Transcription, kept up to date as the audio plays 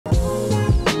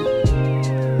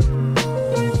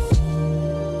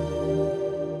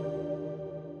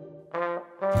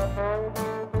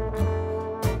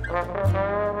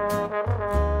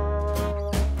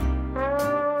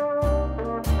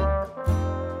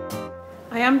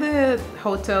am the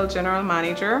hotel general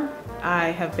manager. I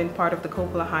have been part of the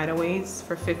Coppola Hideaways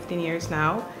for 15 years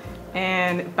now.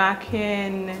 And back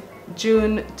in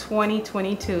June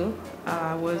 2022,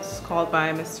 I was called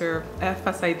by Mr. F,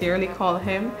 as I dearly call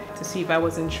him, to see if I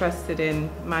was interested in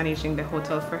managing the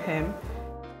hotel for him.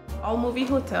 All Movie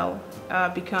Hotel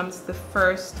becomes the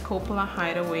first Coppola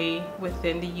Hideaway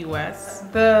within the US.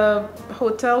 The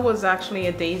hotel was actually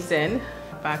a Days Inn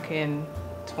back in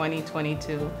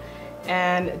 2022,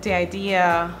 and the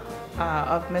idea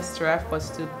of Mr. F was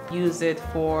to use it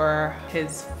for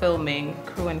his filming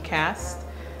crew and cast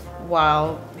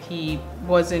while he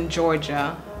was in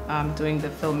Georgia doing the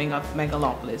filming of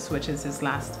Megalopolis, which is his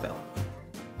last film.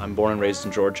 I'm born and raised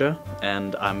in Georgia,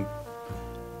 and I'm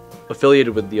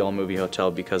affiliated with the All Movie Hotel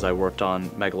because I worked on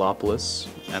Megalopolis,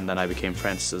 and then I became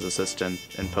Francis's assistant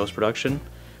in post-production,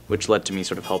 which led to me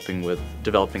sort of helping with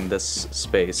developing this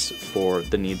space for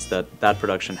the needs that that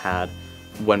production had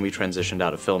when we transitioned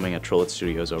out of filming at Trollet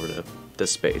Studios over to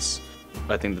this space.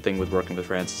 I think the thing with working with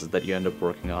Francis is that you end up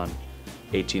working on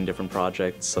 18 different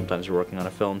projects. Sometimes you're working on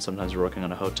a film, sometimes you're working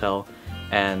on a hotel,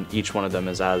 and each one of them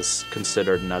is as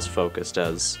considered and as focused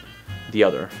as the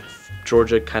other.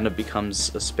 Georgia kind of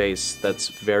becomes a space that's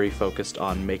very focused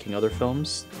on making other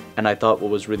films, and I thought what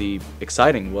was really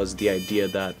exciting was the idea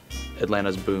that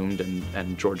Atlanta's boomed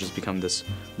and Georgia's become this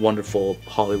wonderful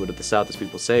Hollywood of the South, as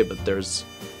people say, but there's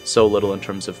so little in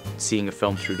terms of seeing a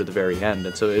film through to the very end,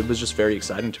 and so it was just very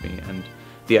exciting to me, and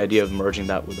the idea of merging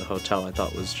that with a hotel I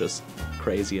thought was just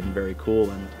crazy and very cool.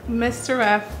 And Mr.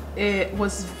 F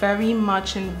was very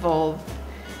much involved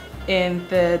in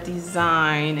the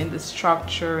design and the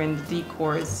structure and the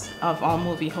decors of All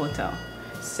Movie Hotel.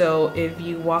 So if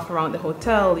you walk around the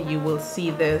hotel, you will see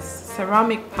this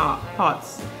ceramic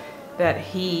pots that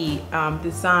he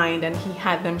designed, and he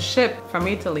had them shipped from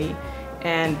Italy.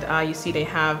 And you see they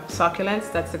have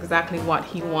succulents. That's exactly what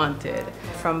he wanted.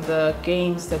 From the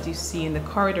games that you see in the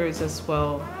corridors as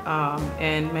well,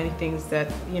 and many things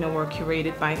that were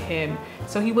curated by him.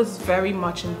 So he was very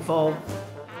much involved.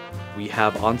 We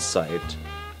have on site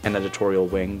an editorial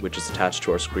wing which is attached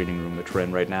to our screening room, which we're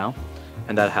in right now,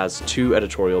 and that has 2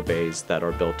 editorial bays that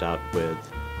are built out with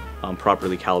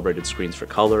properly calibrated screens for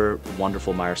color,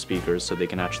 wonderful Meyer speakers so they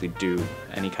can actually do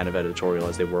any kind of editorial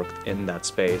as they work in that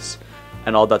space.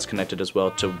 And all that's connected as well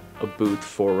to a booth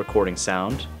for recording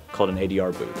sound called an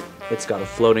ADR booth. It's got a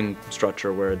floating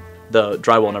structure where the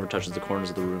drywall never touches the corners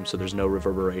of the room, so there's no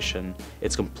reverberation.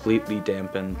 It's completely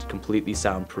dampened, completely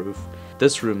soundproof.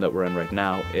 This room that we're in right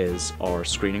now is our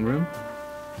screening room,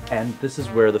 and this is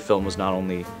where the film was not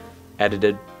only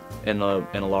edited in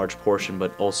a large portion,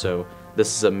 but also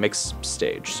this is a mix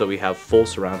stage, so we have full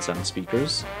surround sound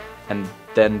speakers, and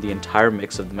then the entire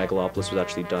mix of the Megalopolis was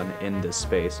actually done in this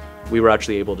space. We were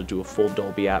actually able to do a full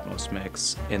Dolby Atmos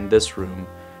mix in this room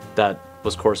that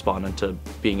was correspondent to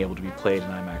being able to be played in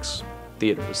IMAX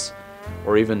theaters.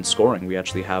 Or even scoring, we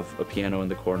actually have a piano in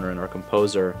the corner, and our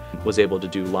composer was able to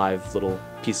do live little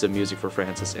piece of music for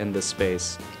Francis in this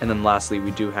space. And then lastly,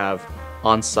 we do have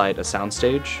on-site a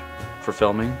soundstage for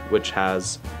filming, which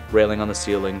has railing on the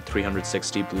ceiling,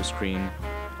 360 blue screen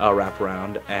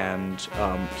wraparound, and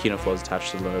Kino flows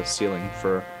attached to the ceiling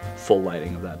for full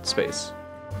lighting of that space.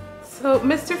 So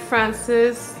Mr.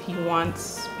 Francis, he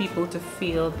wants people to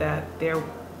feel that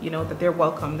they're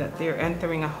welcome, that they're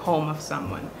entering a home of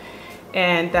someone.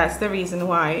 And that's the reason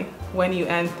why when you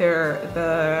enter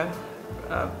the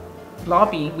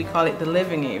lobby, we call it the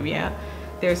living area,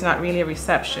 there's not really a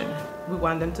reception. We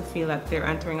want them to feel that they're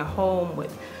entering a home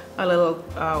with a little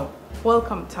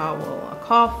welcome towel, a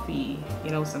coffee,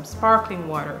 some sparkling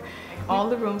water. All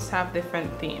the rooms have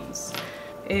different themes.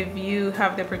 If you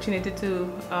have the opportunity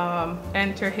to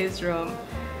enter his room,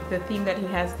 the theme that he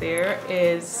has there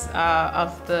is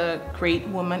of the great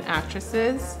woman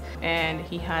actresses, and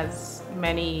he has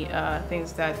many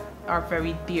things that are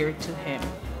very dear to him.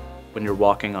 When you're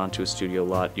walking onto a studio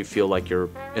lot, you feel like you're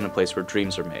in a place where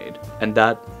dreams are made, and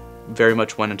that very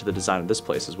much went into the design of this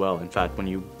place as well. In fact, when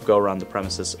you go around the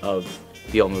premises of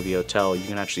the All Movie Hotel, you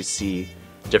can actually see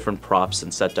different props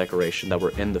and set decoration that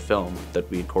were in the film that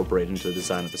we incorporated into the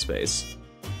design of the space.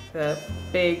 The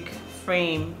big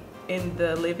frame in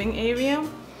the living area,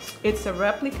 it's a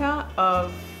replica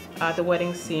of the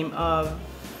wedding scene of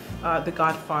The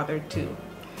Godfather 2.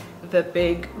 The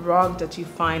big rug that you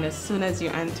find as soon as you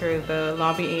enter the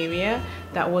lobby area,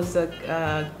 that was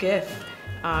a gift.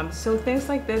 So things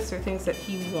like this are things that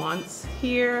he wants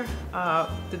here.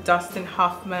 The Dustin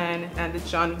Hoffman and the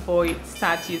John Voight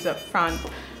statues up front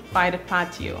by the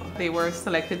patio, they were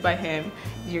selected by him.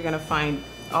 You're gonna find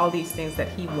all these things that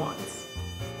he wants.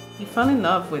 he fell in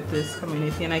love with this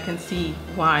community, and I can see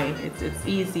why. It's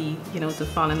easy, to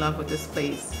fall in love with this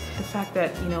place. The fact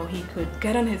that, he could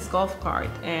get on his golf cart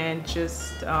and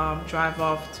just drive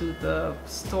off to the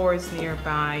stores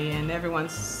nearby, and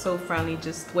everyone's so friendly,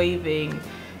 just waving.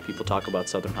 People talk about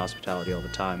Southern hospitality all the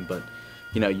time, but,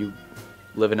 you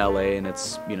live in LA and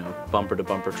it's, bumper to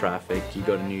bumper traffic. You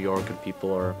go to New York and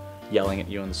people are yelling at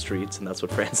you on the streets, and that's what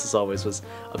Francis always was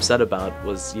upset about,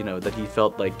 was, that he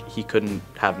felt like he couldn't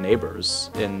have neighbors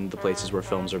in the places where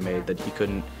films are made, that he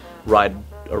couldn't ride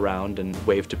around and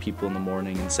wave to people in the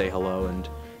morning and say hello and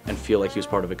feel like he was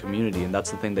part of a community. And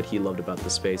that's the thing that he loved about the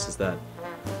space, is that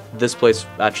this place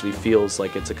actually feels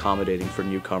like it's accommodating for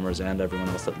newcomers and everyone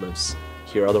else that lives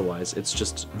here otherwise. It's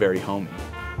just very homey.